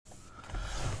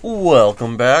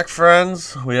Welcome back,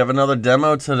 friends. We have another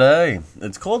demo today.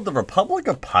 It's called The Republic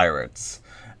of Pirates.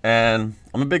 And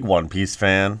I'm a big One Piece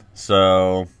fan,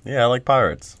 so yeah, I like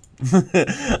pirates.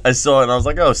 I saw it and I was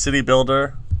like, oh, city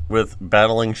builder with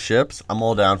battling ships. I'm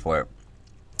all down for it.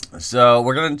 So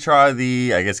we're going to try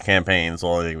the, I guess, campaign. It's the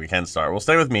only thing we can start. We'll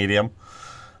stay with medium.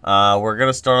 We're going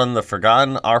to start on the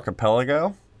Forgotten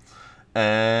Archipelago.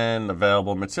 And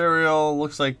available material.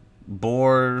 Looks like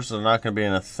boars are not going to be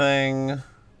in a thing.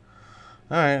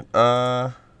 Alright,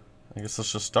 I guess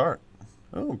let's just start.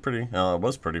 Oh, pretty. It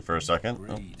was pretty for a second.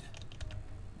 Greed.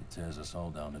 It tears us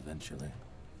all down eventually.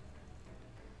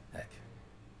 Heck,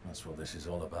 that's what this is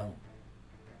all about.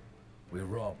 We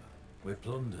rob, we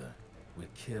plunder, we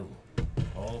kill,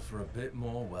 all for a bit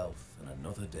more wealth and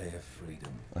another day of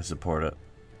freedom. I support it.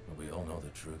 But we all know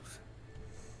the truth.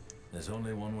 There's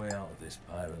only one way out of this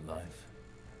pirate life.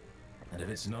 And if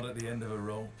it's not at the end of a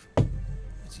rope,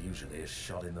 it's usually a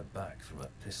shot in the back from a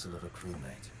pistol of a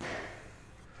crewmate.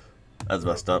 That's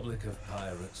messed up. The Republic of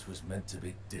Pirates was meant to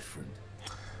be different.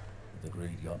 But the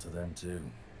greed got to them too.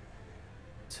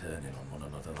 Turning on one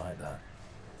another like that.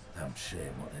 Damn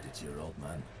shame what they did to your old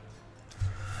man.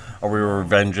 Are we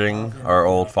revenging our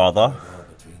old father?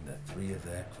 Between the three of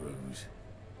their crews.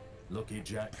 Lucky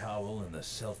Jack Howell and the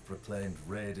self-proclaimed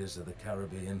Raiders of the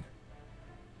Caribbean.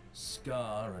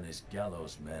 Scar and his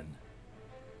gallows men.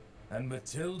 And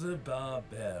Matilda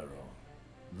Barbero,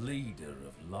 leader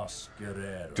of Los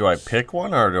Guerreros. Do I pick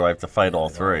one or do I have to fight all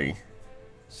three?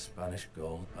 Spanish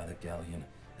gold by the galleon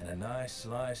and a nice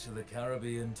slice of the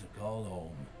Caribbean to call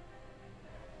home.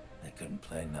 They couldn't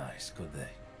play nice, could they?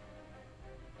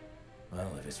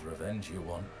 Well, if it's revenge you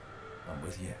want, I'm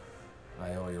with you.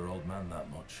 I owe your old man that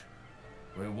much.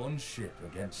 We're one ship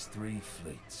against three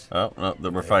fleets. Oh, no,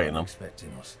 we're fighting them.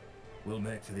 Expecting us. We'll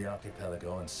make for the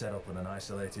archipelago and set up on an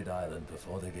isolated island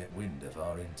before they get wind of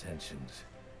our intentions.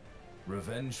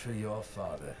 Revenge for your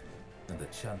father, and the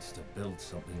chance to build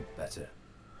something better.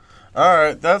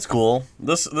 Alright, that's cool.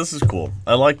 This is cool.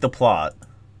 I like the plot.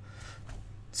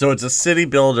 So it's a city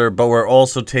builder, but we're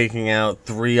also taking out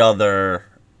three other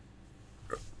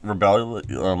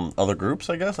other groups,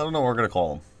 I guess? I don't know what we're going to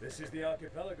call them. This is the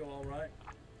archipelago, all right.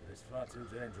 It's far too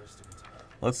dangerous to continue.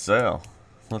 Let's sail.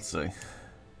 Let's see.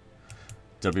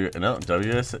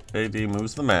 WSAD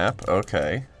moves the map.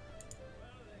 Okay.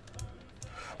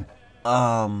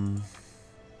 Oh,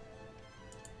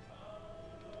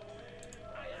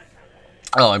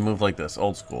 I move like this.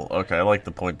 Old school. Okay, I like the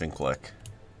point and click.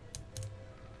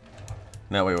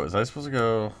 Now, wait, was I supposed to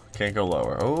go? Can't go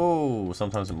lower. Oh,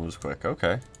 sometimes it moves quick.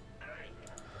 Okay.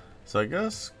 So I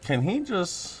guess, can he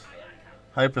just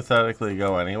hypothetically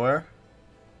go anywhere?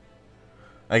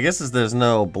 I guess as there's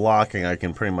no blocking, I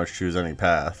can pretty much choose any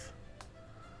path.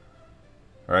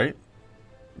 Right?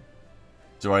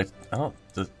 Do I don't...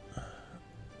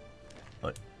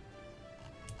 like...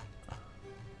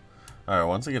 Alright,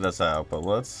 once I get us out, but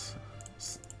let's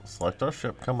select our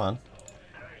ship. Come on.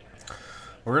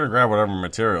 We're gonna grab whatever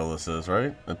material this is,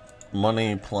 right?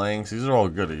 Money, planks, these are all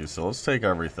goodies, so let's take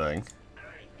everything.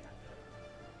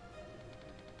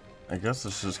 I guess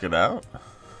let's just get out.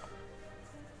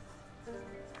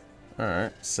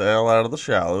 Alright, sail out of the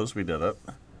shallows. We did it.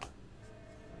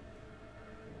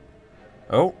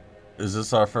 Oh, is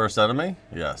this our first enemy?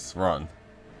 Yes, run.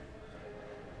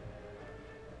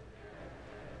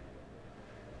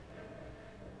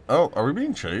 Oh, are we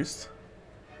being chased?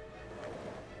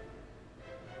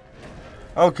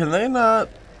 Oh, can they not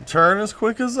turn as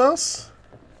quick as us?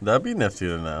 That'd be nifty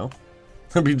to know.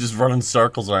 They'd be just running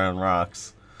circles around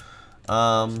rocks.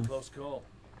 Close call.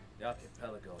 The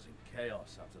archipelago's in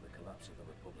chaos after the collapse of the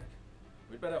Republic.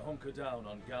 We'd better hunker down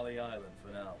on Galley Island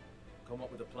for now. Come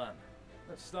up with a plan.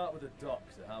 Let's start with the dock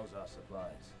to house our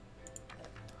supplies.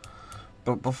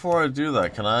 But before I do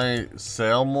that, can I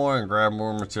sail more and grab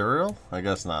more material? I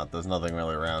guess not. There's nothing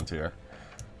really around here.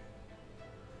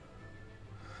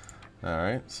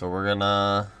 Alright, so we're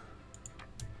gonna...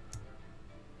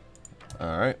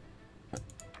 Alright.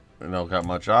 We don't got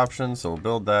much options, so we'll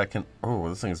build that. Oh,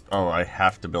 this thing's... Oh, I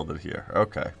have to build it here.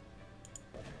 Okay.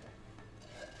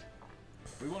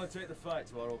 We want to take the fight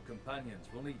to our old companions.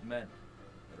 We'll need men.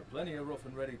 There are plenty of rough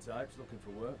and ready types looking for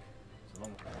work. So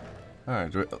long...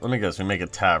 Alright, let me guess. We make a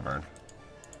tavern.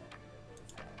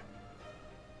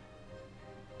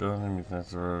 Building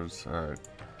next roads. Alright.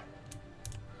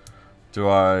 Do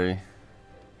I...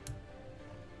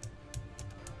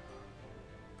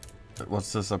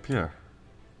 What's this up here?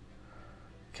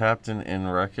 Captain in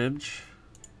wreckage.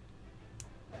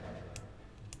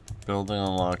 Building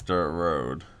unlocked dirt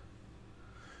road.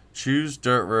 Choose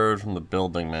dirt road from the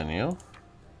building menu.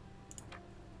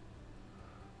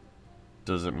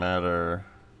 does it matter?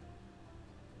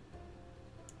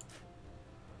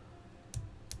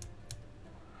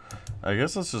 I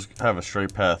guess let's just have a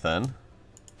straight path in.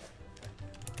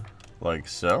 Like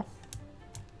so.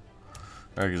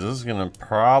 Alright, because this is going to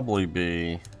probably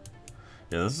be...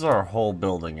 Yeah, this is our whole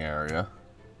building area.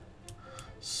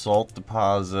 Salt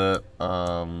deposit,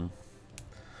 the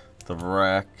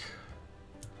wreck,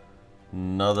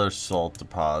 another salt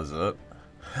deposit.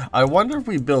 I wonder if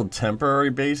we build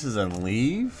temporary bases and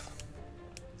leave?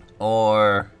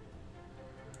 Or...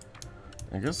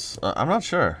 I guess... I'm not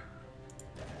sure.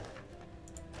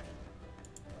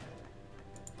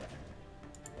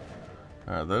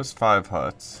 Alright, there's 5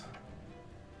 huts.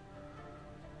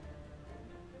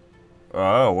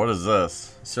 Oh, what is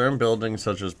this? Certain buildings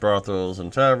such as brothels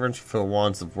and taverns fulfill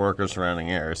wants of workers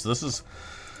surrounding areas. So this is...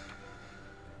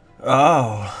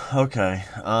 Oh, okay.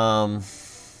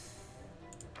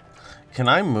 Can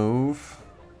I move?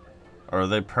 Or are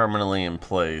they permanently in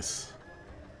place?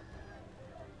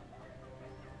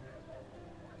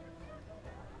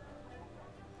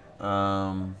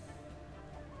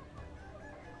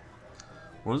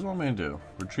 What does it want me to do?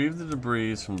 Retrieve the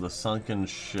debris from the sunken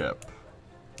ship.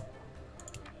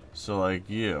 So, like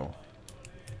you.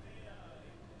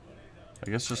 I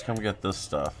guess just come get this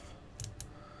stuff.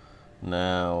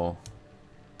 Now,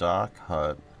 dock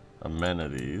hut,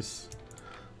 amenities,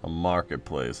 a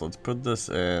marketplace. Let's put this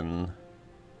in.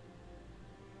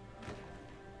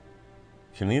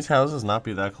 Can these houses not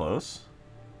be that close?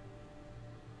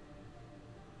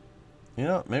 You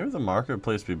know, maybe the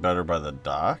marketplace be better by the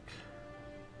dock.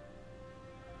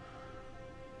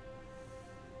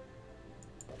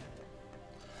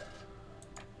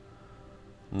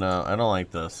 No, I don't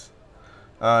like this.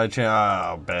 Oh,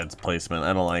 bad placement.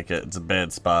 I don't like it. It's a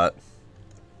bad spot.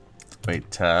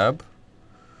 Wait, tab.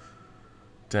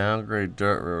 Downgrade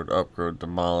dirt road, upgrade,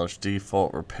 demolish,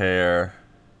 default, repair.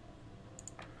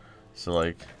 So,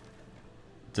 like,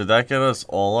 did that get us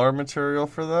all our material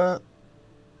for that?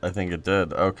 I think it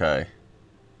did. Okay.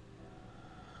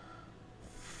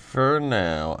 For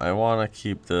now, I want to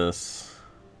keep this...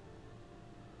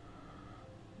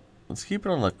 Let's keep it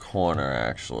on the corner,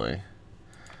 actually.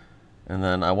 And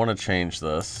then I want to change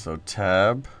this. So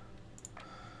tab,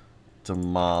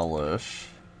 demolish,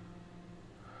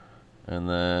 and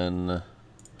then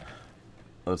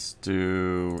let's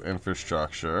do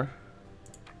infrastructure.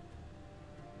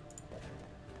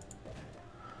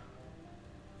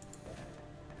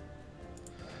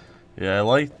 Yeah, I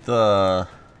like the...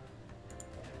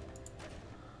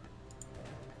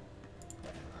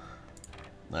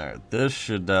 Alright, this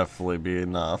should definitely be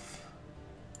enough.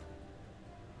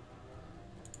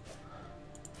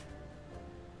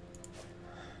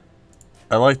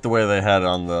 I like the way they had it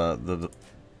on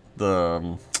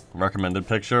the recommended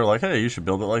picture. Like, hey, you should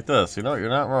build it like this. You know, you're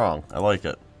not wrong. I like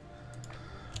it.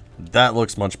 That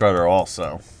looks much better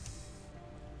also.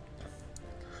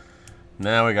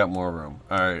 Now we got more room.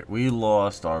 Alright, we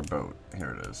lost our boat.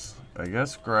 Here it is. I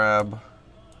guess grab...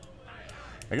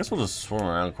 I guess we'll just swim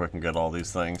around quick and get all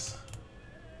these things.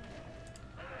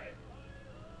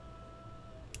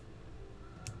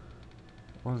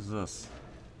 What is this?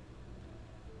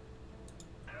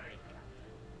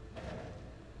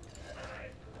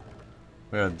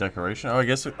 We got a decoration. Oh, I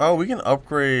guess... Oh, we can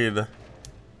upgrade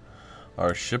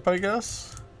our ship, I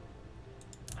guess?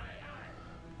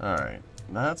 Alright.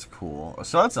 That's cool.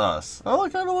 So that's us. Oh,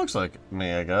 it kind of looks like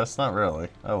me, I guess. Not really.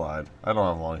 I lied. I don't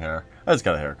have long hair. I just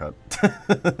got a haircut.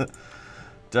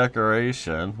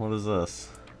 Decoration. What is this?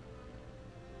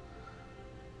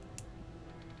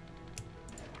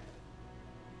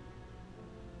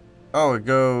 Oh, it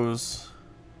goes...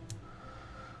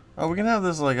 Oh, we can have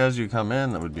this like as you come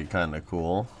in. That would be kind of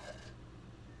cool.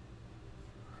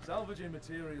 Salvaging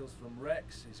materials from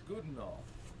wrecks is good and all.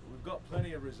 We've got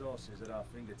plenty of resources at our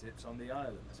fingertips on the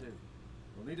island, too.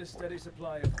 We'll need a steady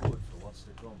supply of wood for what's to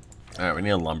come. Alright, we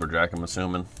need a lumberjack, I'm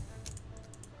assuming.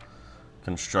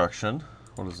 Construction.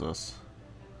 What is this?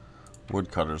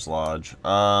 Woodcutter's Lodge.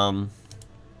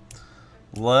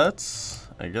 Let's...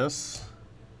 I guess...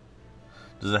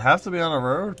 Does it have to be on a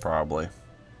road? Probably.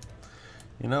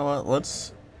 You know what?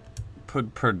 Let's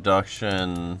put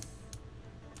production...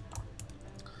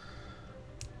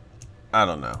 I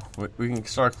don't know. We can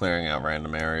start clearing out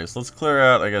random areas. Let's clear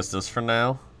out, I guess, this for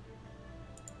now.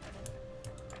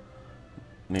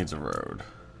 Needs a road.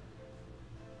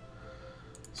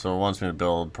 So it wants me to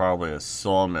build probably a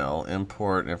sawmill.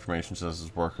 Import information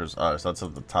services workers. Oh, so that's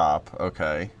at the top.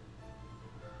 Okay.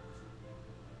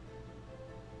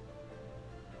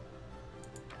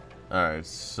 Alright,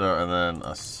 so, and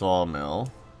then a sawmill.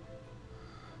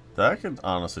 That could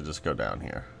honestly just go down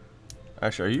here.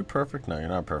 Actually, are you perfect? No, you're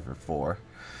not perfect. 4.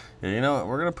 Yeah, you know what?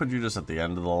 We're gonna put you just at the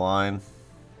end of the line.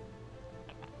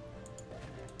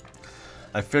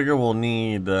 I figure we'll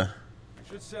need...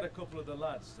 Should set a couple of the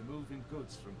lads to moving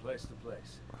goods from place to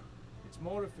place. It's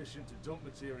more efficient to dump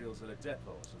materials at a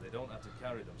depot so they don't have to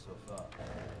carry them so far.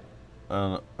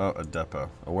 Oh, a depot.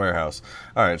 A warehouse.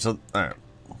 Alright, so... Alright.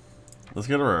 Let's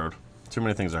get a road. Too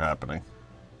many things are happening.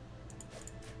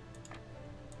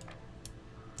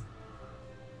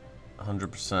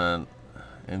 100%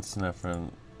 instant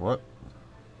effort. What?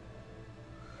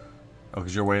 Oh,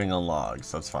 because you're waiting on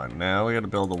logs. That's fine. Now we got to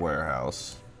build a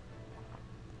warehouse,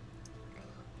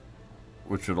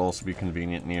 which would also be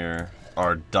convenient near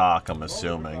our dock, I'm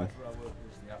assuming.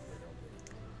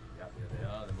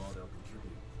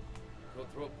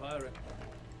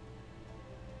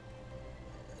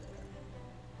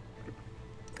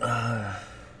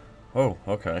 Oh,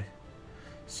 okay.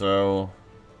 So,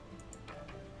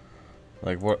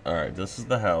 like what? Alright, this is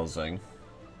the housing.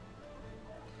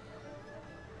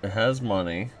 It has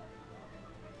money.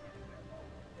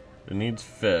 It needs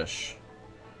fish.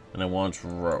 And it wants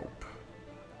rope.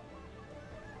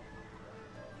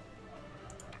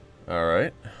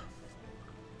 Alright.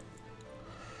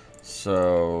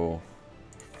 So,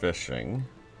 fishing.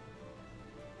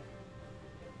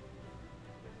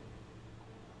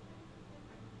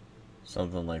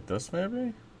 Something like this,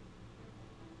 maybe?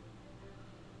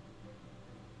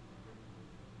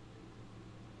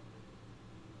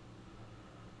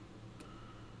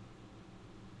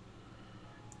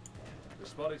 We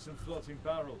spotted some floating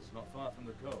barrels not far from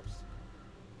the coast.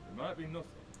 There might be nothing.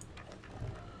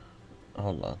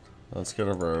 Hold on. Let's get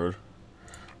a road.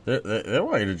 They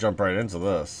want you to jump right into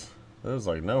this. There's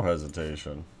like no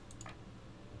hesitation.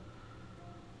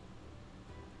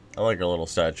 I like a little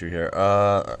statue here.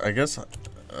 I guess...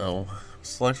 Oh.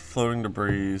 Select floating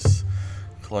debris.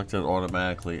 Collected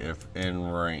automatically if in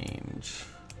range.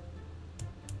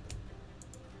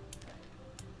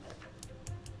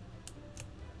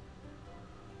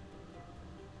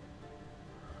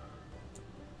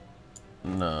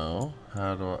 No.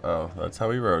 How do I... Oh, that's how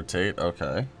we rotate.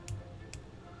 Okay.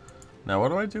 Now what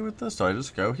do I do with this? Do I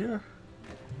just go here?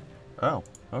 Oh,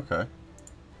 okay.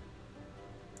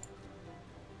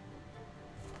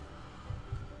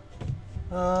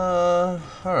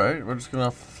 Alright, we're just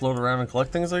gonna float around and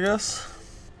collect things, I guess.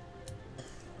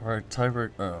 Alright,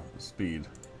 tiebreak. Oh, speed.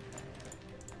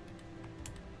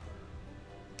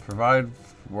 Provide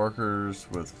workers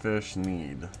with fish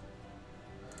need.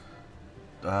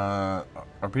 Are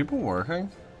people working?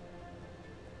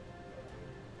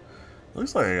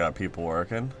 Looks like I got people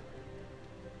working.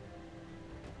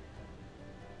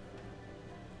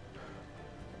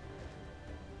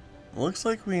 Looks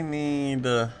like we need...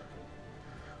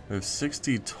 we have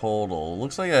 60 total.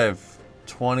 Looks like I have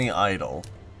 20 idle.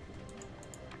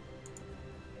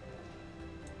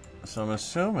 So I'm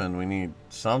assuming we need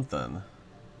something.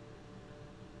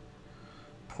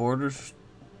 Porters...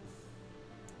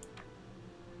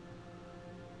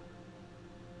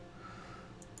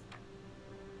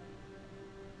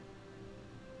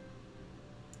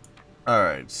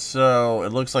 Alright, so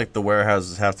it looks like the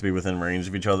warehouses have to be within range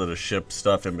of each other to ship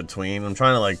stuff in between. I'm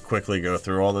trying to like quickly go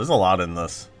through all. There's a lot in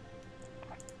this.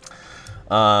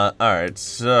 Alright,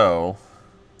 so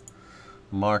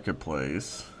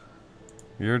marketplace.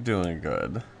 You're doing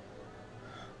good.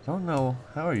 Don't know,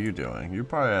 how are you doing? You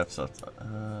probably have stuff.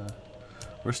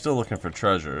 We're still looking for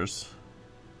treasures.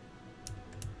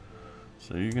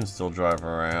 So you can still drive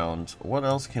around. What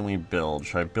else can we build?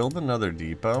 Should I build another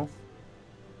depot?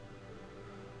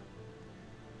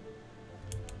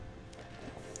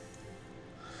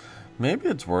 Maybe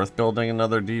it's worth building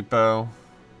another depot.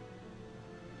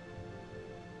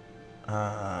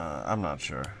 I'm not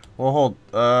sure. We'll hold,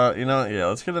 you know, yeah,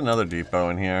 let's get another depot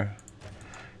in here.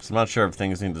 'Cause I'm not sure if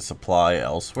things need to supply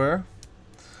elsewhere.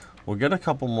 We'll get a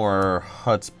couple more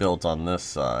huts built on this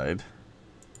side.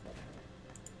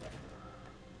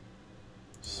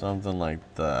 Something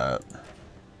like that.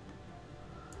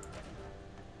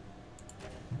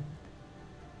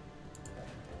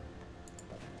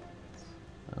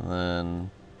 And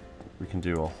then we can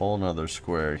do a whole nother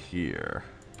square here.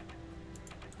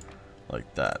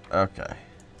 Like that. Okay.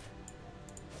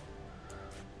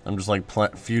 I'm just like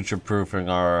future-proofing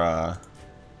our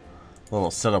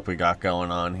little setup we got going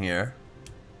on here.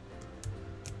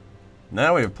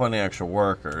 Now we have plenty of extra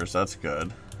workers. That's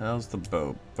good. How's the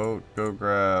boat? Boat, go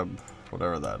grab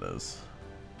whatever that is.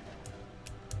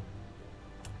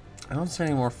 I don't see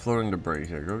any more floating debris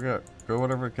here. Go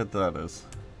whatever kit that is.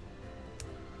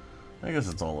 I guess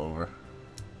it's all over.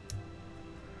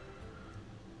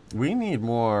 We need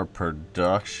more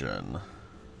production.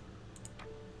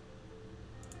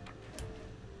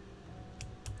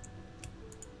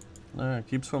 Alright,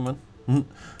 keep swimming.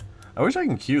 I wish I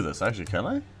can queue this. Actually, can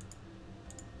I?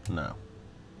 No.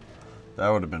 That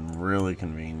would have been really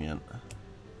convenient.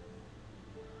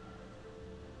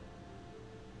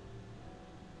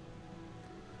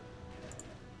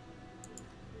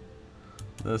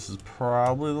 This is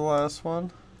probably the last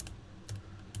one.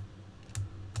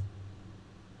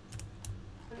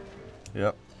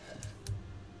 Yep.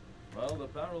 Well, the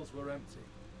barrels were empty,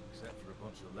 except for a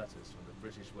bunch of letters from the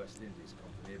British West Indies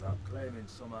Company about claiming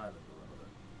some island or another.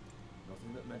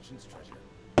 Nothing that mentions treasure.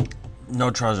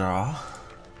 No treasure.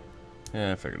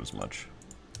 Yeah, I figured as much.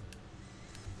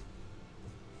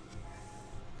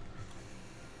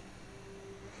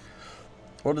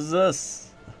 What is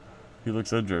this? He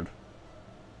looks injured.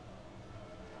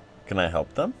 Can I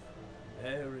help them?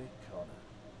 Mary Connor.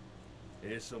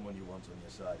 Here's someone you want on your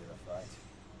side in a fight.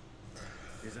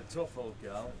 She's a tough old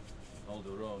gal. Hold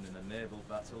her own in a naval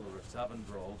battle or a tavern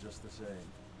brawl just the same.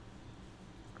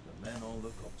 The men all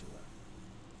look up to her.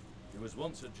 She was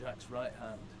once a Jack's right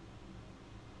hand.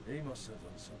 He must have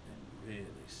done something really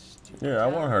stupid. Yeah, I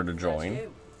want her to join.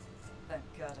 Thank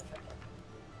God.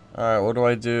 Alright, what do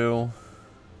I do?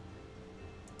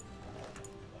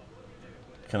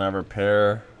 Can I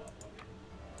repair?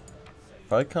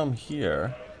 If I come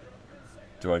here,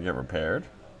 do I get repaired?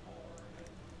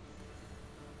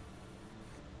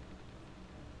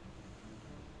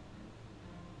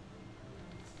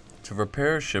 To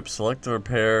repair a ship, select the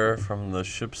repair from the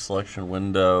ship selection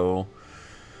window.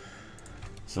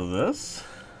 So this?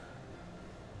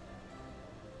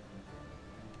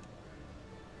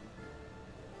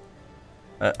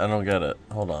 I don't get it.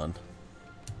 Hold on.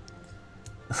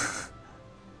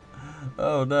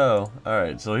 Oh no.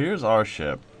 Alright, so here's our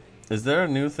ship. Is there a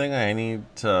new thing I need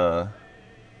to...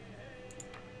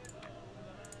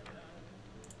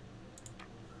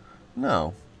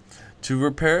 No. To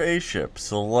repair a ship,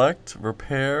 select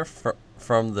repair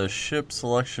from the ship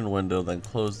selection window, then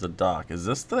close the dock. Is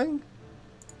this thing?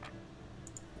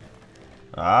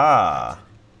 Ah.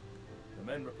 The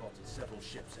men reported several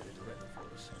ships headed directly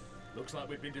for us. Looks like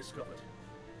we've been discovered.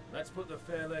 Let's put the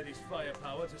fair lady's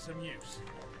firepower to some use.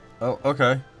 Oh,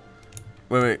 okay.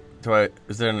 Wait.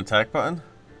 Is there an attack button?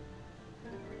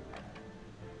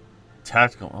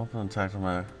 Tactical. Open tactical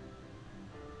map.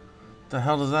 What the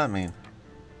hell does that mean?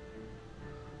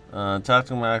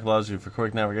 Tactical map allows you for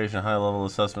quick navigation, high level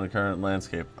assessment of current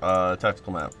landscape.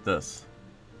 Tactical map. This.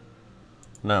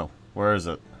 No. Where is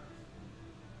it?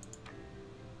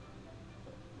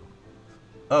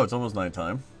 Oh, it's almost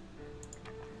nighttime.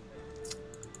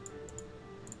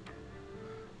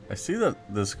 I see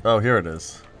that this... Oh, here it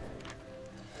is.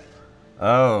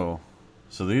 Oh.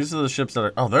 So these are the ships that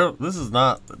are... Oh, there. This is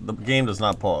not... The game does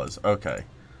not pause. Okay.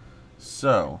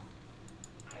 So.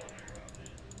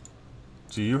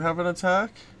 Do you have an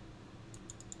attack?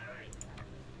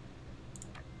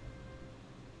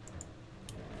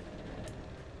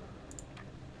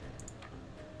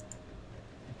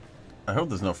 I hope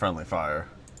there's no friendly fire.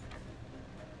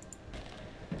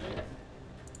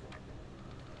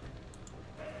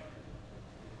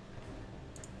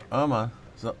 Oh man.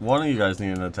 So one of you guys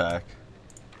need an attack.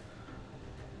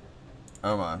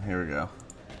 Oh man, here we go.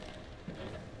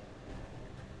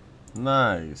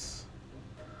 Nice.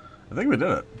 I think we did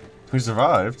it. We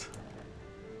survived.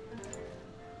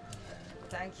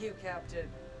 Thank you, Captain.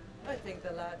 I think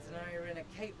the lads and I are in a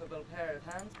capable pair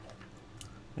of hands.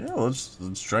 Yeah,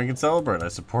 let's drink and celebrate. I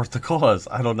support the cause.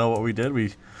 I don't know what we did.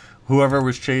 Whoever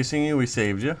was chasing you, we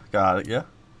saved you. Got it, yeah.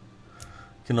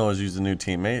 Can always use a new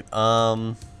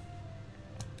teammate.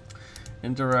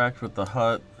 Interact with the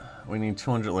hut. We need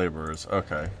 200 laborers.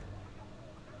 Okay.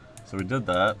 So we did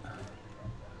that.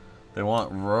 They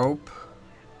want rope.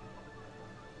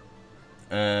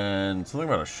 And something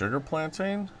about a sugar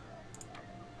plantain?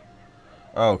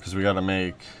 Oh, because we gotta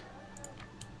make...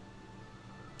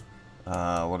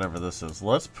 whatever this is.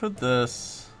 Let's put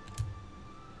this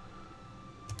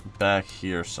back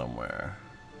here somewhere.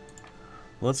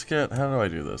 Let's get... How do I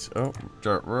do this? Oh,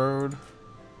 dirt road.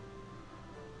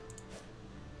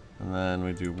 And then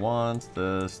we do want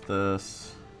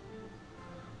this.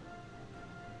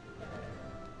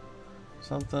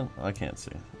 Something, I can't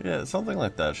see. Yeah, something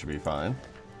like that should be fine.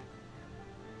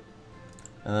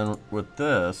 And then with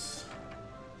this,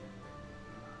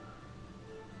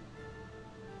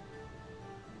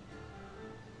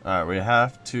 alright, we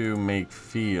have to make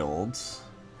fields.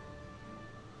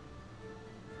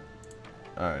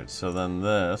 Alright, so then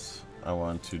this, I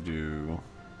want to do...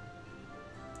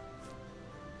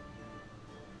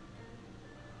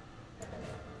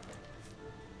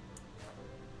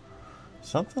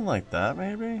 Something like that,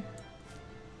 maybe?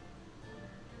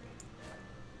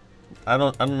 I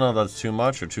don't know if that's too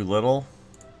much or too little.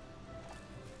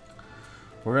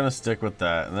 We're gonna stick with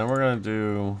that, and then we're gonna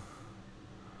do...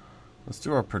 Let's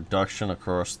do our production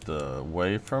across the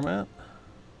way from it.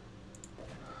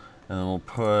 And then we'll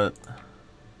put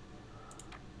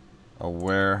a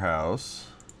warehouse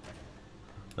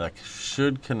that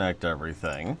should connect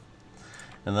everything.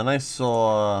 And then I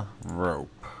saw rope.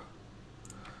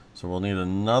 So we'll need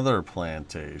another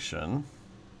plantation.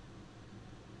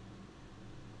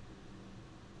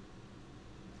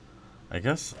 I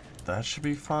guess that should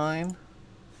be fine.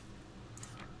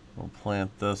 We'll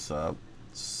plant this up.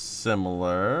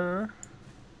 Similar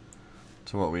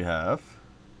to what we have.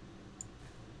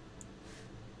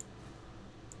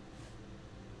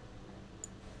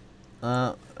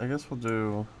 I guess we'll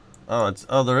do...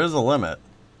 Oh, there is a limit.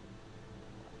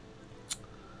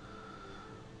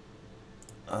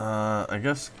 I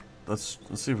guess let's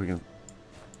see if we can...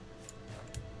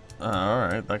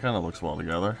 Alright, that kind of looks well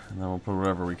together. And then we'll put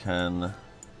whatever we can...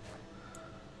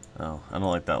 Oh, I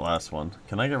don't like that last one.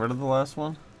 Can I get rid of the last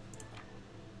one?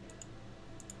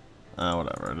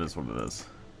 Whatever, it is what it is.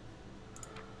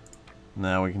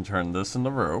 Now we can turn this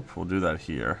into rope. We'll do that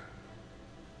here.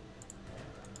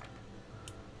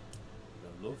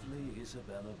 The lovely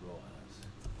Isabella Rojas.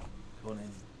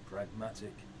 Cunning,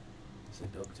 pragmatic,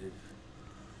 seductive.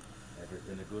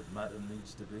 Everything a good madam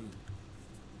needs to be.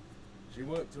 She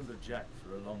worked under Jack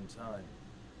for a long time,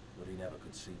 but he never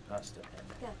could see past her.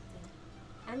 Captain,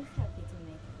 I'm happy to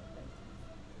make your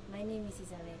acquaintance. My name is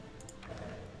Isabella.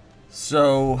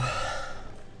 So,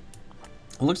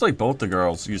 it looks like both the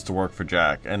girls used to work for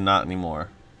Jack, and not anymore.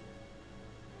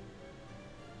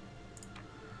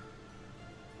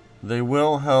 They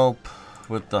will help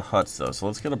with the huts, though. So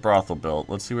let's get a brothel built.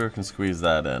 Let's see where we can squeeze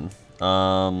that in.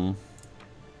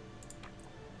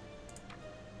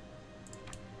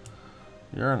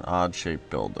 You're an odd-shaped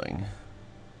building.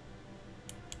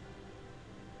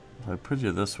 If I put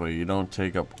you this way, you don't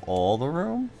take up all the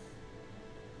room?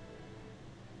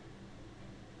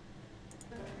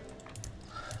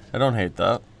 I don't hate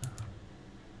that.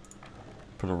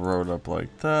 Put a road up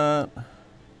like that.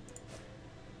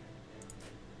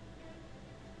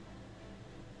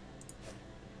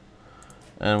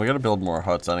 And we gotta build more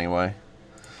huts anyway.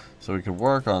 So we could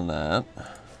work on that.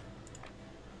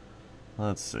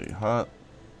 Let's see, hut.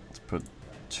 Let's put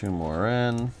 2 more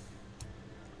in.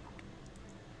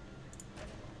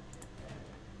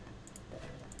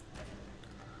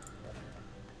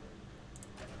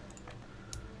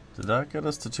 Did that get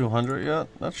us to 200 yet?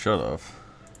 That should have.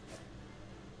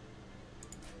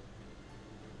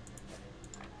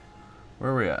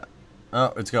 Where are we at?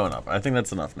 Oh, it's going up. I think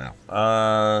that's enough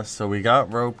now. So we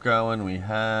got rope going. We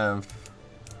have...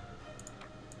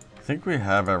 I think we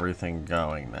have everything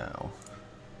going now.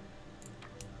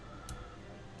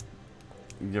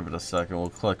 Give it a second. We'll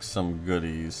collect some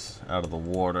goodies out of the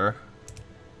water.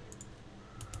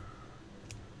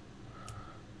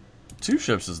 2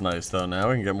 ships is nice though. Now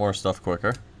we can get more stuff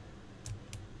quicker.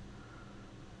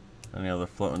 Any other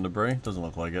floating debris? Doesn't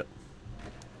look like it.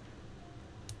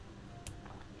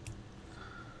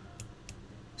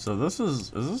 So this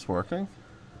is this working?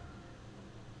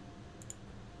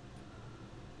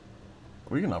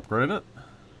 We can upgrade it.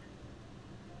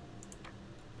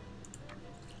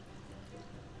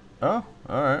 Oh,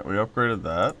 alright, we upgraded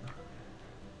that.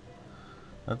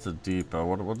 That's a depot.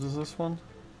 What is this one?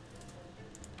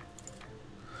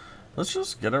 Let's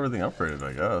just get everything upgraded,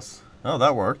 I guess. Oh,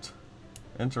 that worked.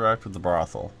 Interact with the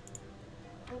brothel.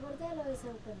 The bordello is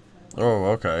open for Oh,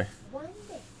 okay. one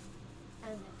day.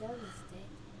 And the girl is dead.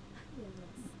 We will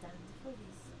stand for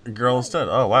this. Girl is dead.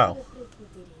 Oh, wow. The priest who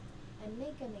did it and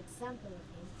make an example of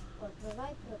him or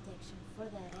provide protection for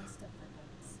the rest of the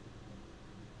guns.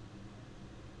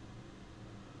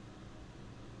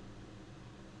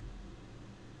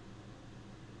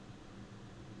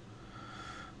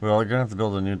 Well, we're gonna have to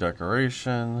build a new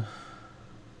decoration.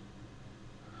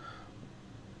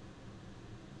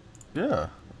 Yeah.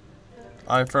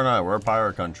 Eye for an eye. We're a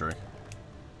pirate country.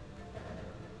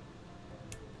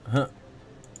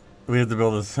 We have to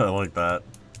build this like that.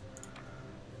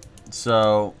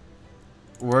 So,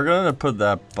 we're gonna put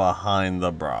that behind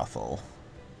the brothel.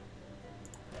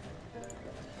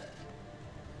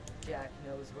 Jack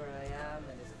knows where I am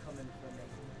and is coming for me.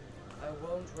 I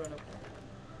won't run up.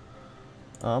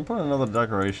 I'm putting another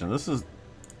decoration. This is...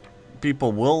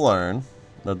 People will learn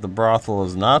that the brothel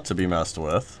is not to be messed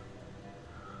with.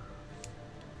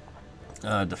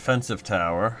 Defensive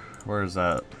tower. Where is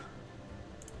that?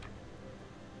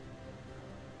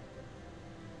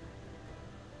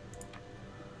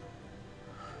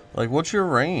 Like, what's your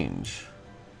range?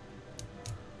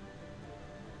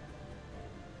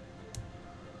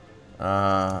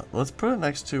 Let's put it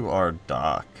next to our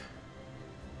dock.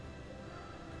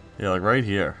 Yeah, like right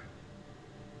here.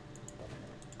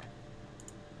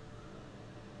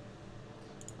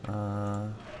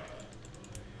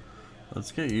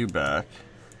 Let's get you back.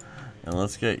 And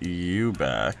let's get you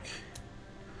back.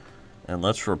 And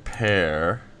let's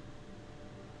repair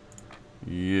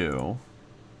you.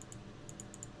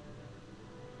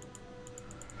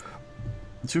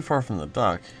 Too far from the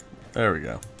dock. There we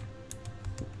go.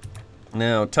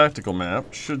 Now, tactical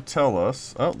map should tell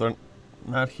us... Oh, they're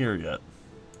not here yet.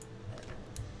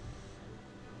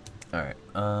 Alright.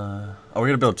 Oh, we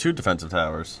gotta build 2 defensive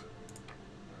towers.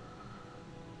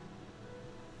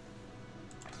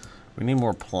 We need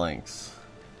more planks.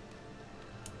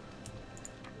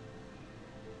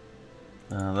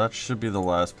 That should be the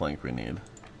last plank we need.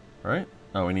 Right?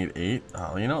 Oh, we need 8?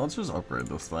 Oh, you know, let's just upgrade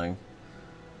this thing.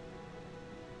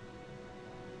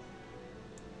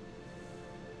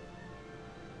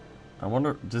 I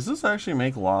wonder, does this actually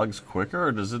make logs quicker,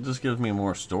 or does it just give me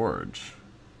more storage?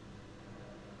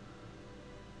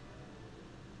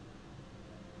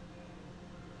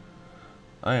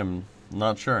 I am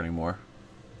not sure anymore.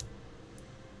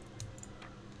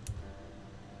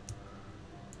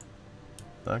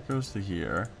 That goes to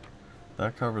here.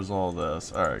 That covers all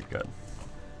this. Alright, good.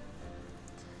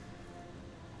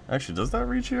 Actually, does that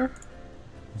reach here?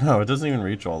 No, it doesn't even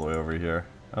reach all the way over here.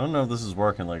 I don't know if this is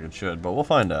working like it should, but we'll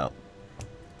find out.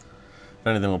 If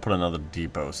anything, we'll put another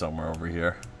depot somewhere over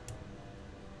here.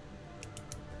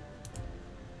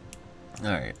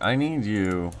 Alright, I need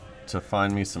you to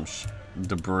find me some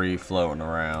debris floating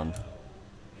around.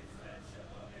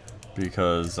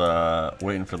 Because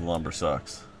waiting for the lumber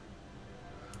sucks.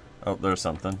 Oh, there's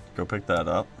something. Go pick that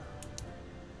up.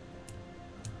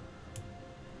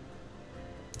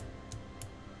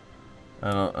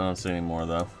 I don't see any more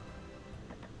though.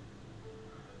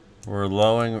 We're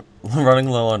running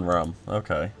low on rum.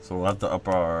 Okay, so we'll have to up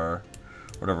our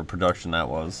whatever production that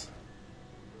was.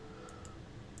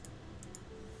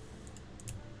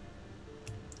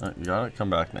 You got it? Come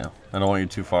back now. I don't want you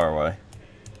too far away.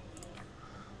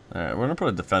 Alright, we're gonna put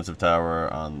a defensive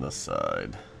tower on this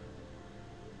side.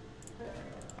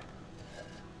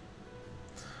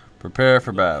 Prepare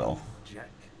for battle.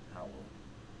 Jack Howell.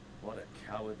 What a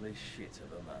cowardly shit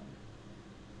of a man.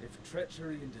 If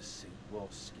treachery and deceit wore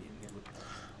skin, it would...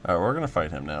 Alright, we're gonna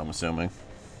fight him now, I'm assuming.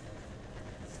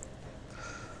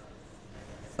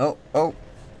 Oh.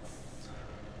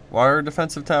 Why are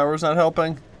defensive towers not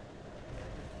helping?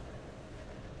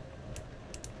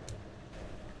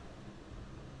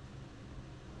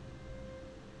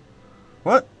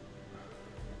 What?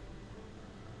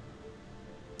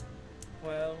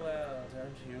 Well,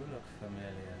 don't you look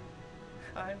familiar?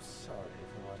 I'm sorry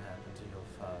for what happened to your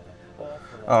father. Or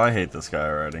for Oh, I hate this guy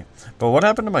already. But what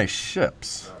happened to my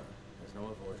ships? No, there's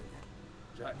no avoiding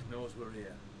it. Jack knows we're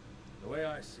here. The way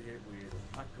I see it, we either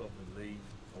pack up and leave,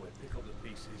 or we pick up the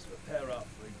pieces, repair our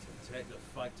fleet, and take the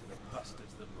fight to the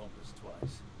bastards that wronged us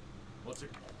twice. What's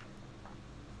it?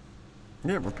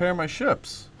 Yeah, repair my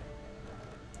ships.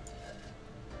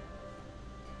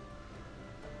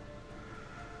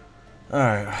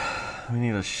 Alright, we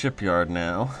need a shipyard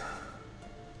now.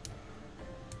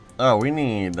 Oh, we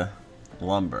need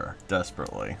lumber,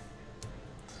 desperately.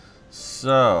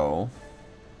 So,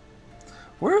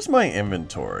 where's my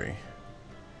inventory?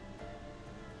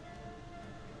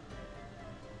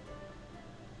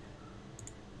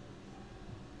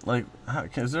 Like,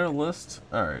 is there a list?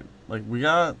 Alright, like we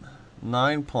got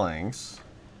 9 planks.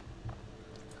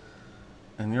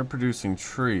 And you're producing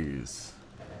trees.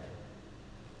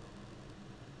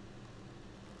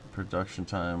 Production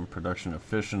time, production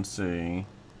efficiency.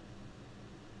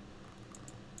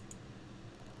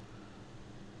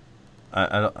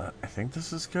 I think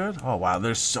this is good. Oh wow,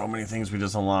 there's so many things we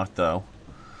just unlocked though.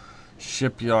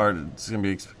 Shipyard, it's gonna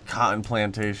be cotton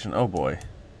plantation. Oh boy,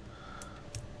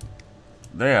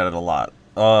 they added a lot.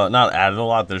 Not added a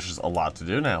lot. There's just a lot to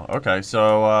do now. Okay,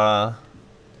 so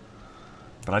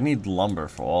but I need lumber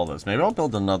for all this. Maybe I'll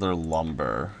build another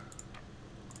lumber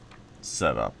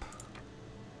setup.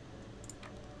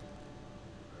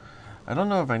 I don't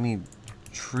know if I need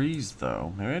trees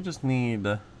though. Maybe I just need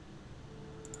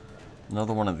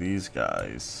another one of these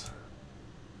guys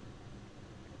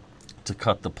to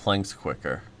cut the planks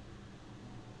quicker.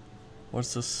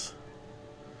 What's this?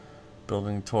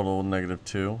 Building total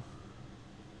 -2.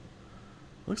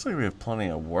 Looks like we have plenty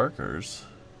of workers.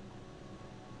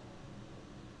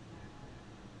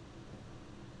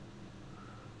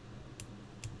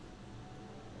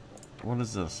 what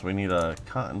is this? We need a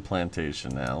cotton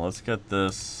plantation now. Let's get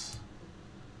this.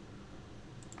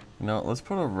 You know, let's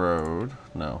put a road.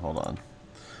 No, hold on.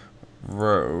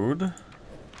 Road.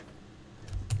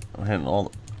 I'm hitting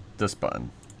all this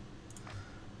button.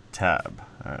 Tab.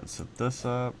 Alright, set this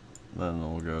up. Then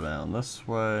we'll go down this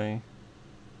way.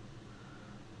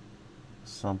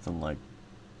 Something like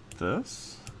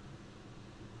this.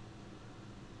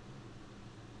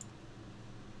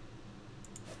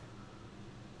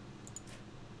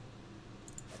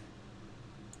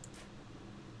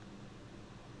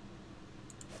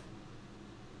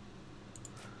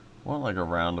 Want like a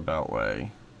roundabout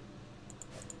way.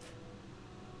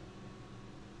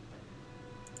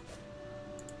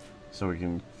 So we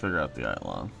can figure out the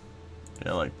island.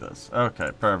 Yeah, like this. Okay,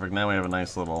 perfect. Now we have a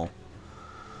nice little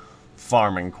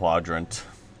farming quadrant.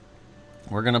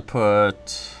 We're gonna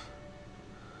put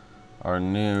our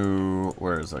new,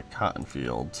 where is it? Cotton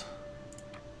field.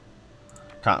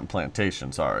 Cotton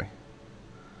plantation, sorry.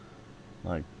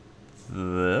 Like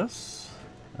this.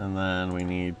 And then we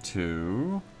need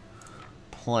to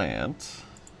plant.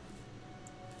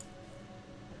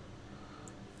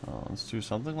 Oh, let's do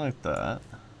something like that.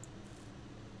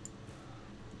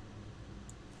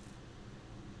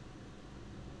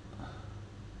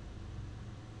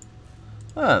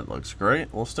 That looks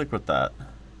great. We'll stick with that.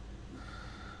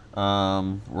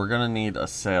 We're gonna need a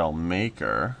sail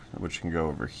maker, which can go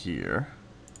over here.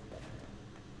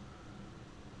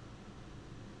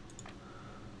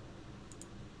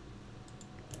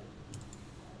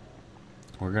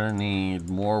 We're gonna need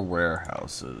more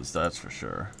warehouses, that's for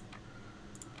sure.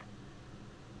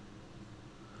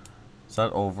 Is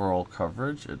that overall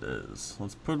coverage? It is.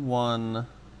 Let's put one.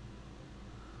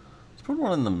 Let's put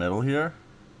one in the middle here.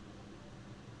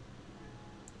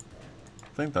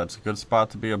 I think that's a good spot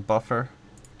to be a buffer.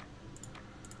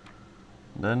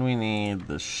 Then we need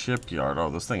the shipyard.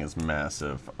 Oh, this thing is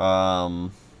massive.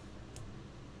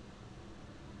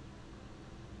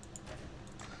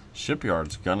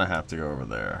 Shipyard's gonna have to go over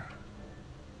there.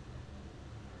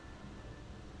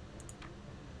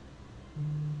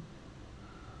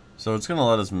 So it's gonna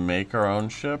let us make our own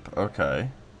ship? Okay.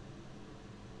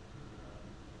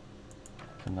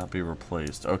 Cannot be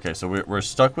replaced. Okay, so we're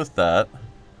stuck with that.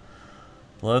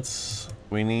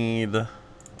 We need a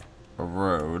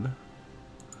road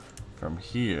from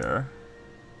here.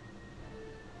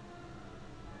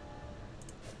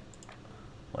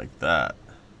 Like that.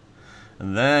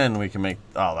 And then we can make,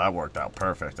 oh, that worked out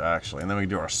perfect, actually. And then we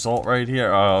do our salt right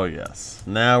here. Oh, yes.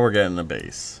 Now we're getting the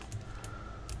base.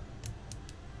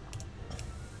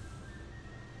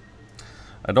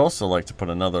 I'd also like to put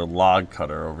another log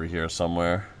cutter over here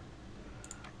somewhere.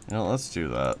 You know, let's do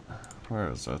that. Where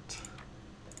is it?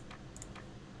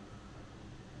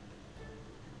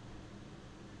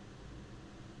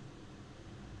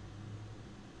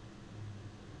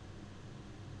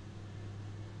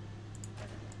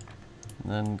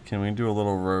 Then can we do a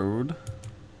little road?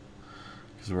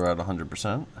 Because we're at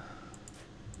 100%.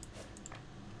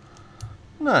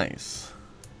 Nice.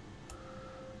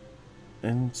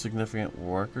 Insignificant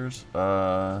workers.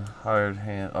 Hired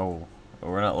hand. Oh,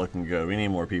 we're not looking good. We need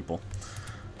more people.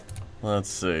 Let's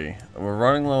see. We're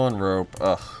running low on rope.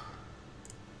 Ugh.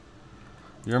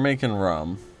 You're making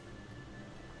rum.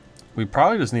 We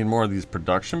probably just need more of these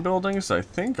production buildings. I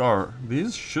think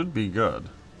these should be good.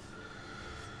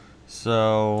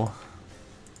 So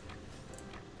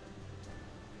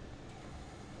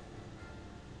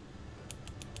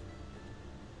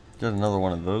get another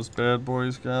one of those bad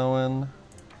boys going.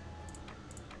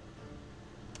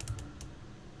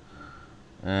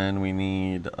 And we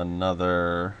need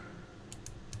another.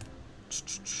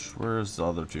 Where's the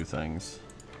other two things?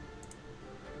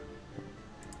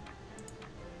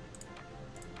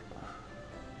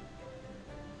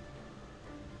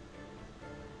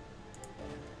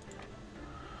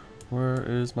 Where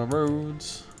is my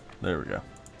roads? There we go.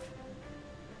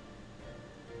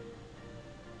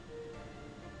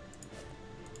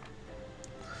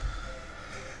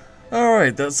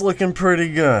 Alright, that's looking pretty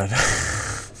good.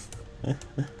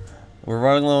 We're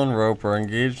running low on rope. We're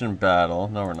engaged in battle.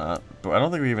 No, we're not. But I don't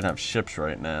think we even have ships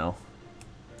right now.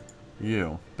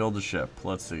 You. Build a ship.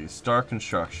 Let's see. Start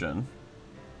construction.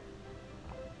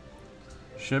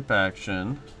 Ship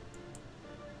action.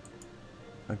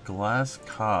 A glass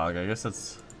cog. I guess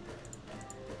that's...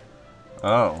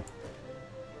 Oh.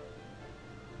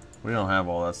 We don't have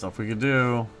all that stuff. We could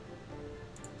do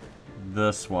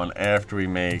this one after we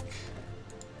make...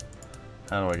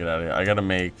 How do I get out of here? I gotta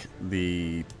make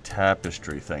the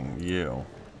tapestry thing. You.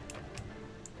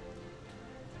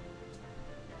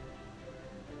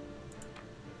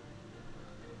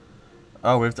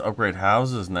 Oh, we have to upgrade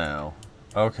houses now.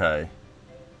 Okay.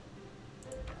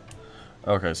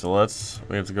 Okay, so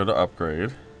we have to go to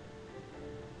upgrade.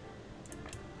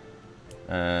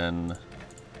 And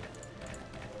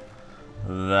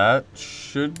that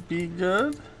should be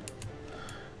good.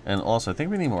 And also, I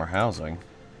think we need more housing.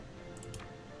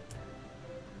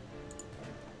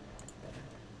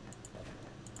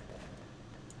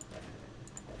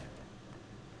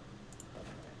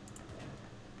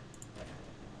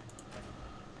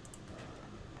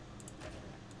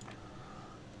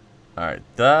 Alright,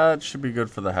 that should be good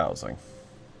for the housing.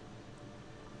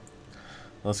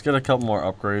 Let's get a couple more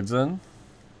upgrades in.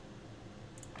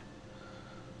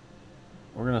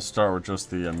 We're going to start with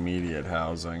just the immediate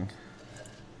housing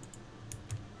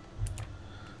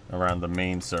around the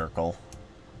main circle.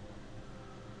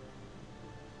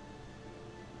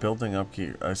 Building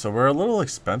upkeep. So we're a little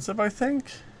expensive, I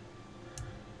think.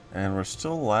 And we're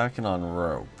still lacking on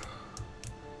rope.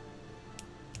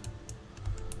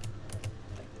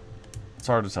 It's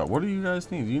hard to tell. What do you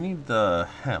guys need? You need the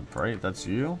hemp, right? That's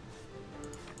you?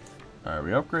 Alright,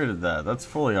 we upgraded that. That's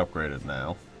fully upgraded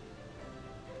now.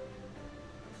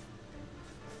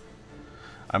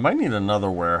 I might need another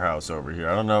warehouse over here.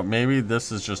 I don't know. Maybe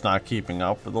this is just not keeping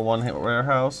up with the one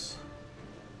warehouse.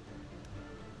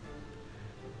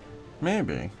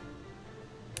 Maybe.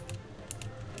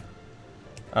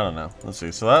 I don't know. Let's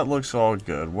see. So that looks all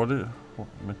good.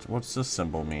 What's this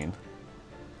symbol mean?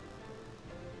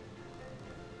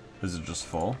 Is it just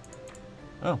full?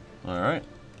 Oh, alright.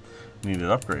 Needed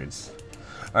upgrades.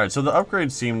 Alright, so the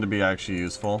upgrades seem to be actually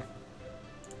useful.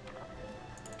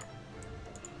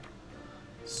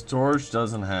 Storage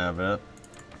doesn't have it.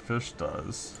 Fish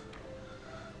does.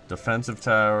 Defensive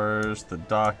towers. The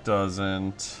dock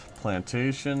doesn't.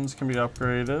 Plantations can be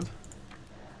upgraded.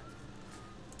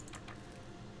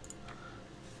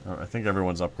 Oh, I think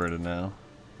everyone's upgraded now.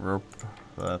 Rope,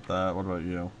 that. What about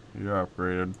you? You're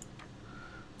upgraded.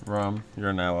 Rum,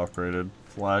 you're now upgraded.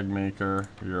 Flag maker,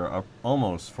 you're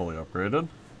almost fully upgraded.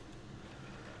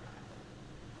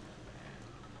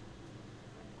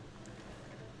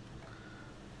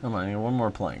 Come on, I need one more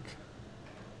plank.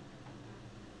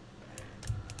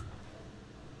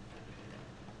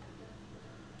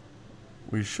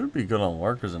 We should be good on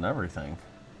workers and everything.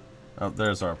 Oh,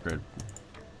 there's our upgrade.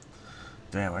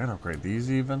 Damn, I gotta upgrade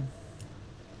these even.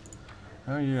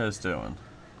 How are you guys doing?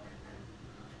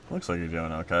 Looks like you're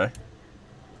doing okay.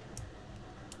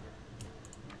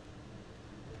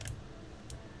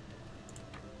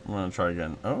 I'm gonna try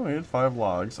again. Oh, we had 5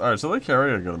 logs. Alright, so they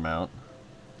carry a good amount.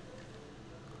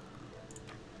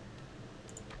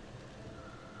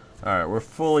 Alright, we're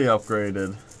fully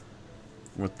upgraded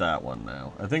with that one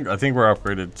now. I think we're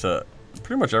upgraded to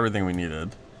pretty much everything we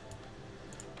needed.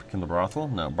 Can the brothel?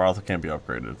 No, brothel can't be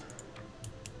upgraded.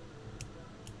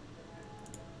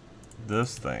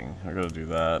 This thing, I gotta do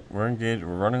that. We're engaged.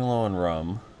 We're running low on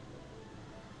rum.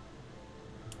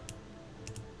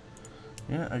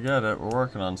 Yeah, I get it. We're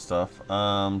working on stuff.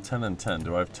 10 and 10.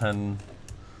 Do I have 10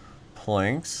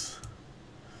 planks?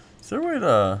 Is there a way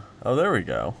to... Oh, there we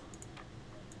go.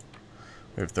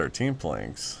 We have 13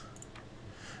 planks.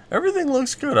 Everything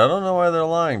looks good. I don't know why they're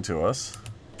lying to us.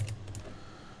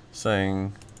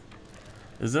 Saying...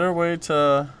 Is there a way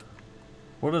to...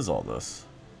 What is all this?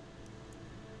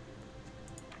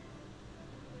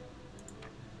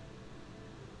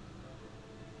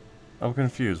 I'm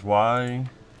confused. Why...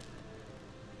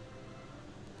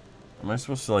 Am I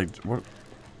supposed to, like,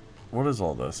 what is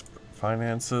all this?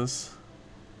 Finances?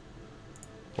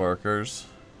 Workers?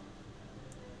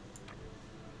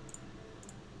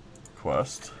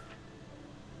 Quest?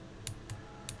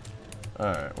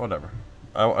 Alright, whatever.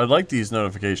 I'd like these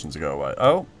notifications to go away.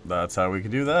 Oh, that's how we can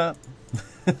do that.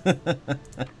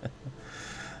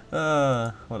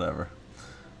 Whatever.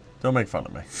 Don't make fun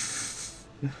of me.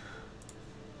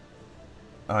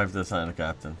 I have to assign a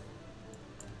captain.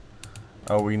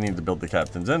 Oh, we need to build the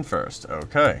captain's inn first.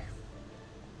 Okay.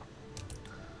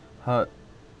 Hut,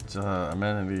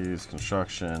 amenities,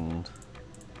 construction.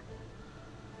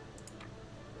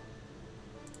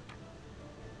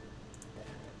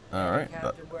 All right. The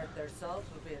captain work themselves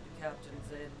will be at the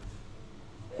captain's inn.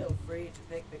 Feel free to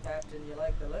pick the captain you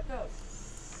like the look of.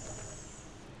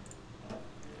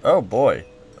 Oh boy.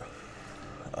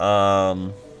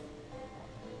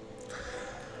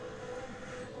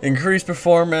 Increased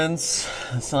performance,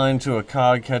 assigned to a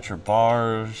cod catcher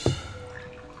bars.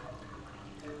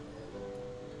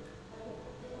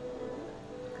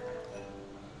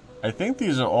 I think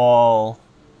these are all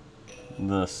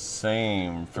the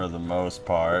same for the most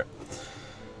part.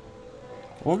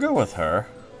 We'll go with her.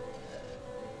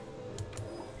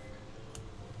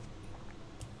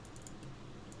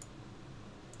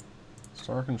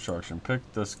 Start construction.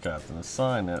 Pick this captain.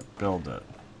 Assign it. Build it.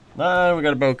 Ah, we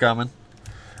got a boat coming.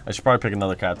 I should probably pick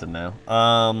another captain now.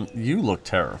 You look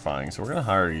terrifying, so we're gonna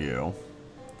hire you.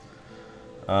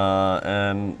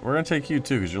 And we're gonna take you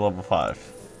too, because you're level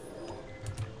 5.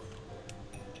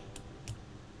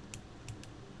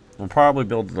 We'll probably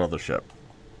build another ship.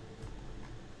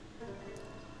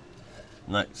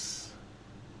 Nice.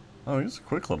 Oh, it's a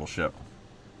quick little ship.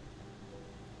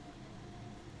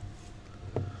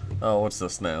 Oh, what's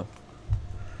this now?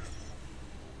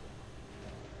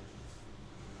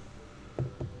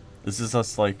 Is this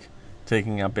us, like,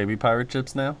 taking out baby pirate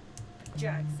ships now?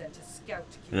 Jack sent a scout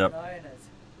to keep Yep. an eye on us.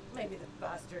 Maybe the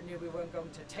bastard knew we weren't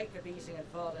going to take a beating and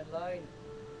fall in line.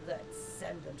 Let's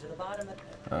send them to the bottom of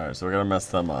the... Alright, so we gotta mess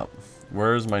them up.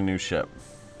 Where's my new ship?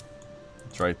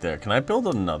 It's right there. Can I build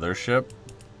another ship?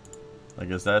 Like,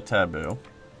 is that taboo?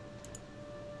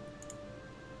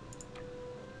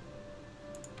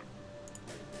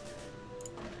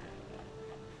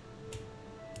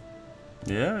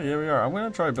 Yeah, we are. I'm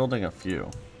gonna try building a few.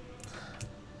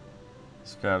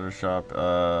 Scatter shop,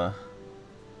 alright,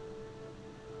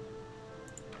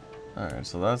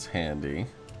 so that's handy.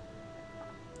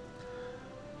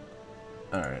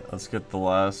 Alright, let's get the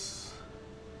last...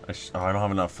 I don't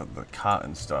have enough of the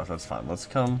cotton stuff. That's fine. Let's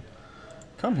come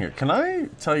here. Can I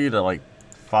tell you to, like,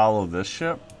 follow this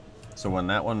ship? So when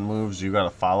that one moves, you gotta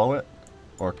follow it?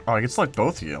 Or, oh, I can select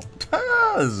both of you.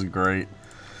 This is great.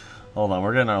 Hold on,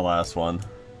 we're getting our last one.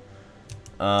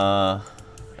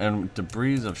 And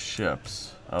debris of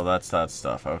ships. Oh, that's that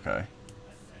stuff. Okay.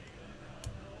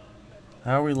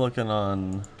 How are we looking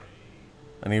on...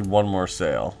 I need one more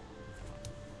sail.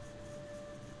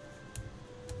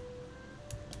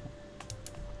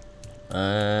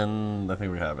 And I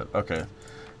think we have it. Okay.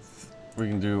 We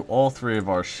can do all 3 of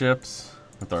our ships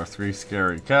with our 3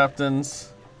 scary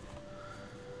captains.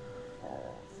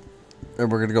 And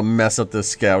we're gonna go mess up this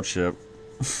scout ship.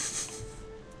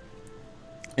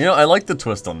 You know, I like the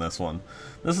twist on this one.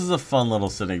 This is a fun little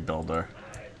city builder.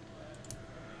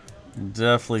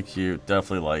 Definitely cute.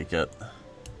 Definitely like it.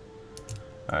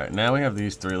 Alright, now we have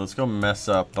these 3. Let's go mess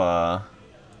up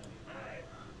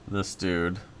this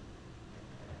dude.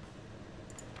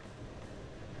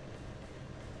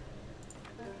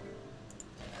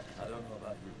 I don't know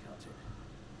about you, Captain,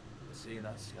 but seeing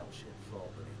that scout ship fall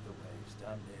beneath the waves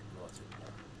damn near brought it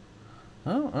down.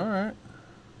 Oh, alright.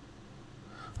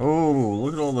 Oh,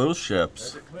 look at all those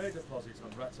ships. There's a clay deposit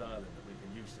on Rat Island that we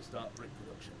can use to start brick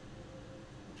production.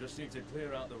 We just need to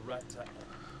clear out the rat tack.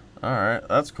 Alright,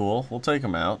 that's cool. We'll take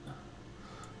them out.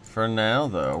 For now,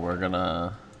 though, we're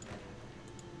gonna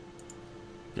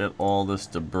get all this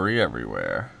debris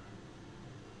everywhere.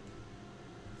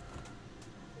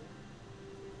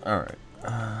 Alright.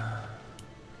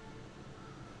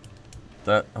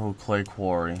 That, oh, clay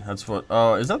quarry. That's what,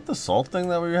 oh, is that the salt thing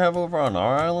that we have over on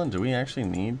our island? Do we actually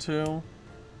need to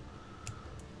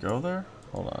go there?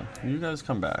 Hold on. You guys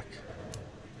come back.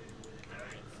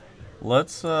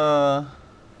 Let's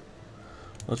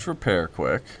repair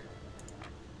quick.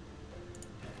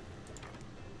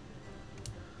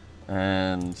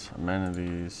 And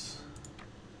amenities.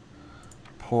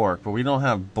 Pork, but we don't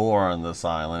have boar on this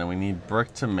island, and we need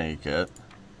brick to make it.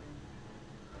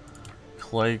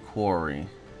 Clay quarry.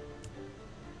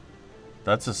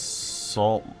 That's a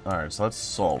salt. Alright, so that's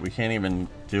salt. We can't even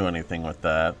do anything with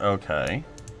that. Okay.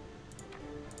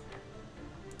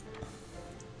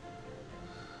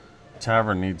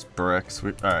 Tavern needs bricks.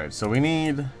 Alright, so we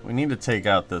need to take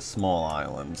out this small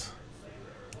island.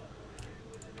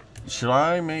 Should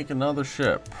I make another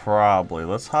ship? Probably.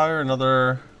 Let's hire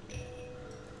another...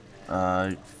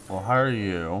 we'll hire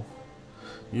you.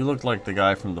 You look like the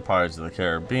guy from the Pirates of the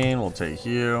Caribbean. We'll take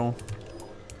you.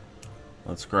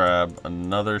 Let's grab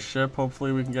another ship.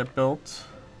 Hopefully we can get built.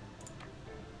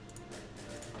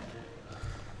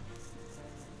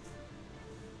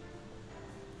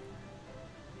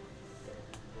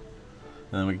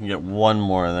 And then we can get one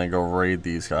more and then go raid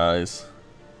these guys.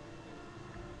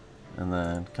 And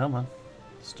then, come on.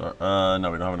 Start. No,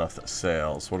 we don't have enough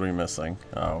sails. What are we missing?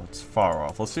 Oh, it's far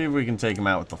off. Let's see if we can take them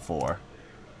out with the 4.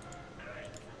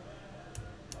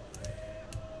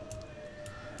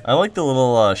 I like the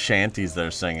little shanties they're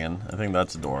singing. I think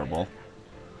that's adorable.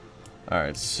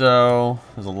 Alright, so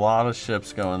there's a lot of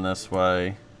ships going this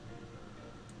way.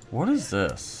 What is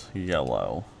this?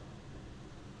 Yellow.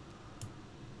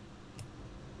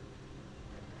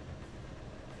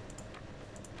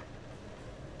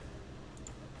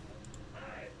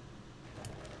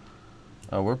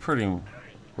 Oh, we're pretty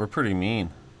mean.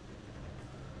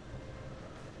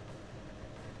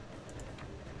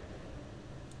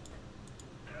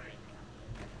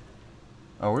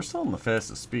 Oh, we're still in the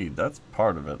fastest speed. That's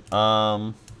part of it.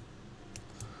 How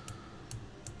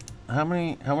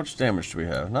much damage do we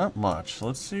have? Not much.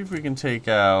 Let's see if we can take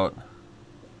out...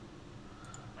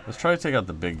 Let's try to take out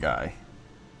the big guy.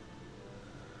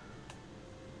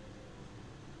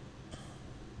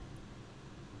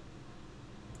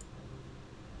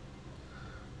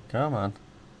 Come on.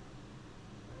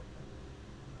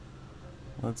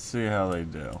 Let's see how they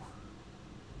do.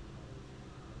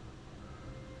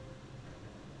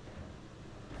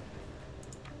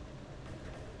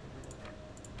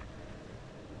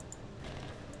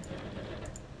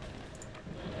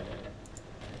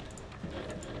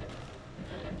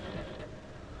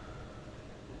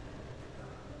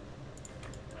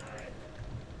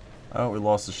 Oh, we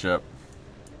lost the ship.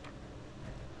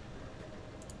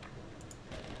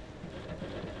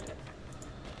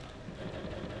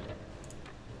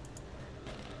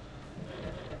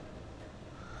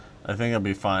 I think it'll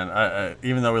be fine.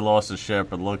 Even though we lost the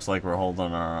ship, it looks like we're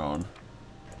holding our own.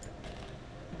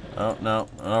 Oh, no.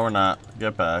 No, we're not.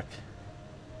 Get back.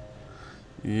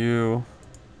 You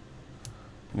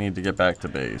need to get back to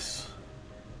base.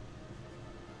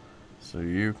 So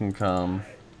you can come.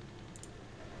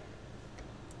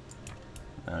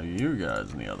 Now you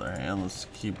guys, on the other hand, let's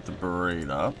keep the berate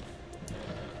up.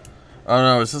 Oh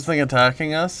no, is this thing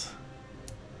attacking us?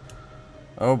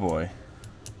 Oh boy.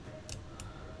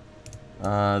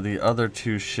 The other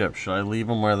two ships, should I leave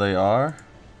them where they are?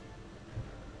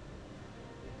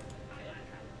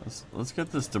 Let's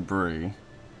get this debris.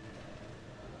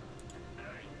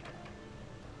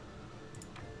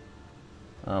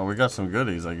 Oh, we got some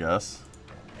goodies, I guess.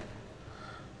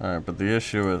 Alright, but the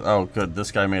issue is... Oh, good.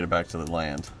 This guy made it back to the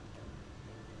land.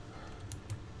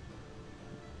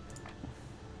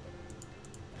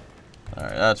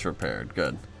 Alright, that's repaired.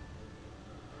 Good.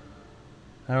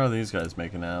 How are these guys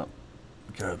making out?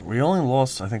 Good. We only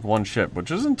lost, I think, one ship,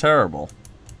 which isn't terrible.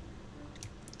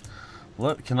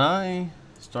 Can I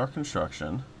start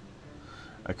construction?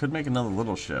 I could make another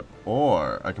little ship,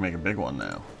 or I can make a big one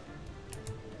now.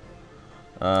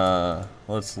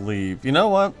 Let's leave. You know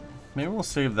what? Maybe we'll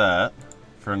save that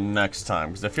for next time,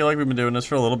 because I feel like we've been doing this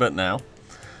for a little bit now.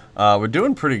 We're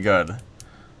doing pretty good.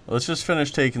 Let's just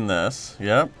finish taking this.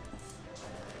 Yep.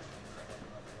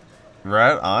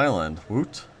 Rat Island.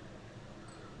 Woot.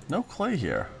 No clay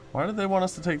here. Why did they want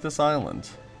us to take this island?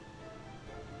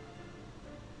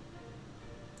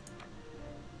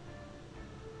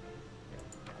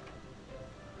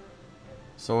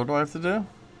 So what do I have to do?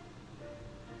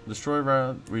 Destroy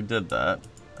rat. We did that.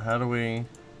 How do we...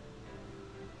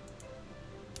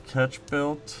 Catch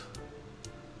built.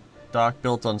 Dock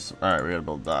built on... Alright, we gotta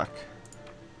build dock.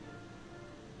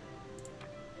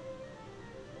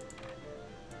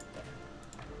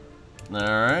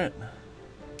 Alright.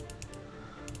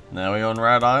 Now we own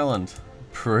Rat Island.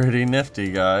 Pretty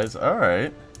nifty, guys.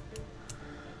 Alright.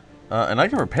 And I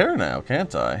can repair now,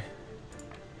 can't I?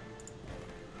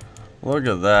 Look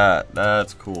at that.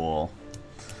 That's cool.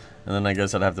 And then I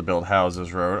guess I'd have to build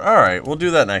houses road. Alright, we'll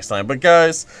do that next time. But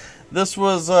guys, this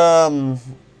was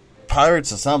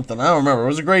Pirates of something. I don't remember. It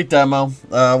was a great demo.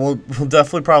 We'll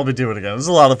definitely probably do it again. It was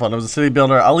a lot of fun. It was a city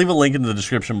builder. I'll leave a link in the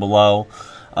description below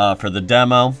for the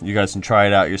demo. You guys can try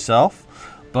it out yourself.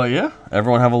 But yeah,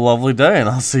 everyone have a lovely day, and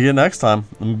I'll see you next time.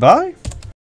 Bye.